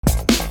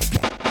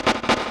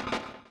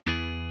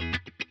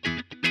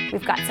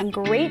we've got some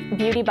great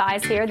beauty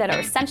buys here that are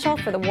essential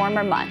for the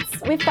warmer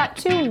months. We've got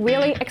two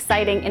really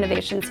exciting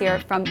innovations here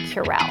from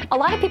Curel. A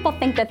lot of people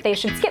think that they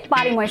should skip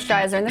body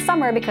moisturizer in the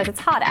summer because it's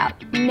hot out.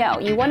 No,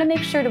 you want to make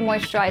sure to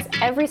moisturize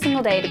every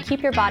single day to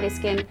keep your body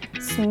skin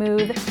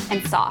smooth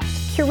and soft.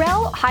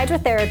 Curel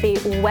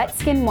Hydrotherapy Wet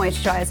Skin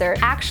Moisturizer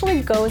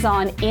actually goes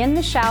on in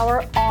the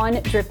shower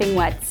on dripping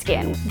wet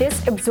skin.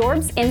 This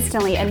absorbs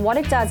instantly, and what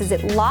it does is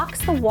it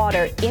locks the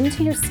water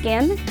into your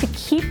skin to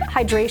keep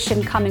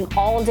hydration coming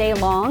all day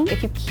long.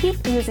 If you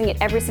keep using it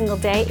every single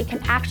day, it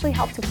can actually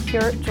help to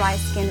cure dry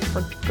skin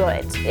for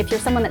good. If you're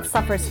someone that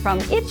suffers from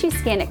itchy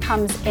skin, it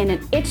comes in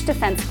an itch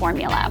defense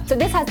formula. So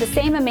this has the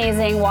same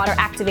amazing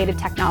water-activated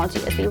technology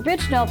as the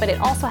original, but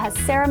it also has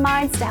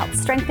ceramides to help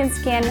strengthen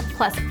skin,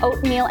 plus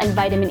oatmeal and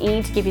vitamin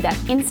E to give you that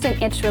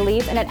instant itch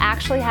relief, and it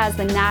actually has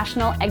the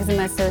National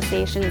Eczema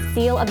Association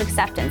seal of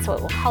acceptance, so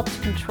it will help to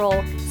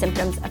control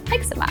symptoms of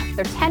eczema.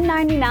 They're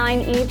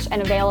 $10.99 each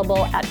and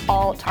available at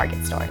all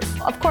Target stores.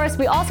 Of course,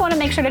 we also want to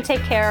make sure to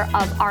take care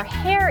of our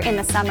hair in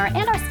the summer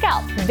and our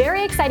scalp.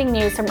 Very exciting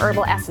news from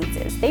Herbal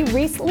Essences. They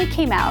recently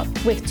came out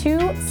with 2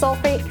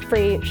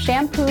 sulfate-free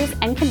shampoos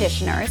and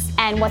conditioners,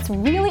 and what's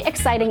really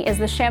exciting is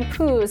the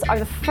shampoos are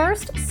the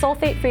first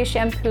sulfate-free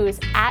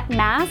shampoos at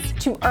mass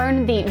to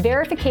earn the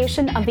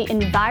verification of the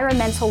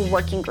Environmental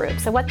Working Group.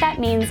 So what that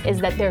means is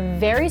that they're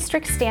very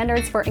strict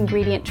standards for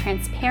ingredient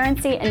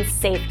transparency and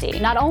safety.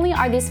 Not only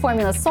are these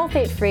formulas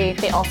sulfate-free,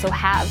 they also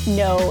have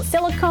no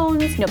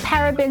silicones, no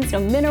parabens, no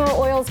mineral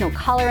oils, no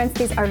colorants.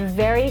 These are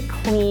very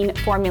clean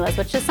formulas,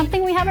 which is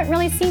something we haven't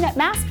really seen at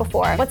mass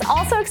before. What's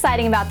also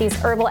exciting about these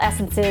Herbal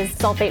Essences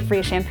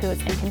sulfate-free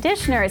shampoos and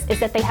conditioners is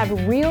that they have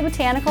real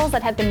botanicals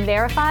that have been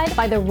verified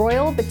by the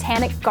Royal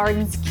Botanic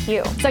Gardens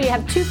Kew. So you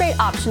have 2 great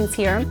options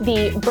here.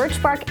 The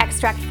birch bark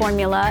extract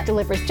formula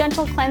delivers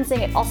gentle cleansing.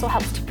 It also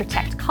helps to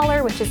protect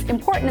color, which is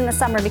important in the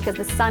summer because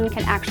the sun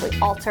can actually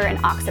alter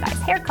and oxidize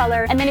hair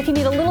color. And then if you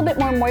need a little bit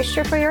more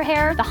moisture for your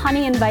hair, the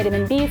honey and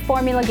vitamin B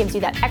formula gives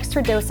you that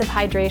extra dose of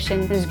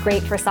hydration and is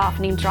great for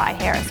softening dry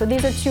hair. So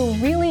these are 2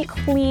 really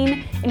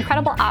clean,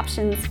 incredible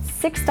options,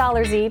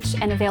 $6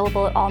 each and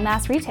available at all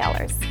mass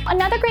retailers.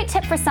 Another great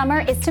tip for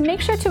summer is to make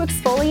sure to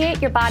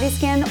exfoliate your body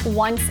skin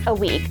once a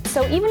week.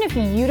 So even if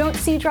you don't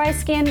see dry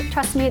skin,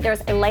 trust me,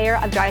 there's a layer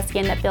of dry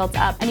skin that builds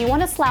up, and you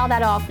want to slough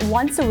that off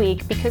once a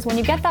week, because when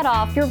you get that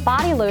off, your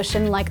body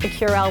lotion, like the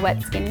Curel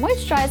Wet Skin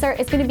Moisturizer,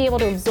 is going to be able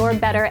to absorb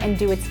better and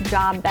do its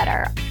job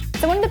better.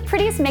 So one of the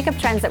prettiest makeup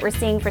trends that we're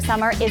seeing for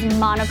summer is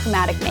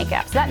monochromatic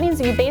makeup. So that means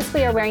that you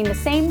basically are wearing the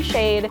same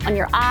shade on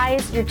your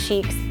eyes, your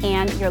cheeks,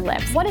 and your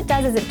lips. What it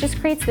does is it just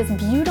creates this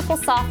beautiful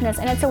softness,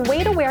 and it's a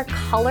way to wear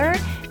color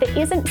that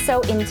isn't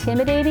so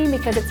intimidating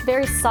because it's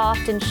very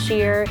soft and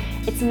sheer.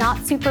 It's not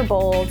super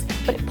bold,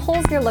 but it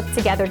pulls your look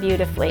together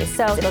beautifully.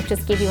 So it'll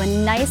just give you a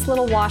nice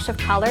little wash of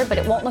color, but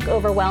it won't look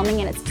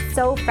overwhelming, and it's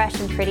so fresh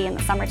and pretty in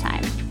the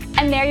summertime.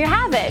 And there you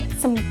have it,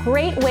 some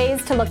great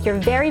ways to look your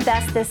very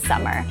best this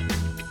summer.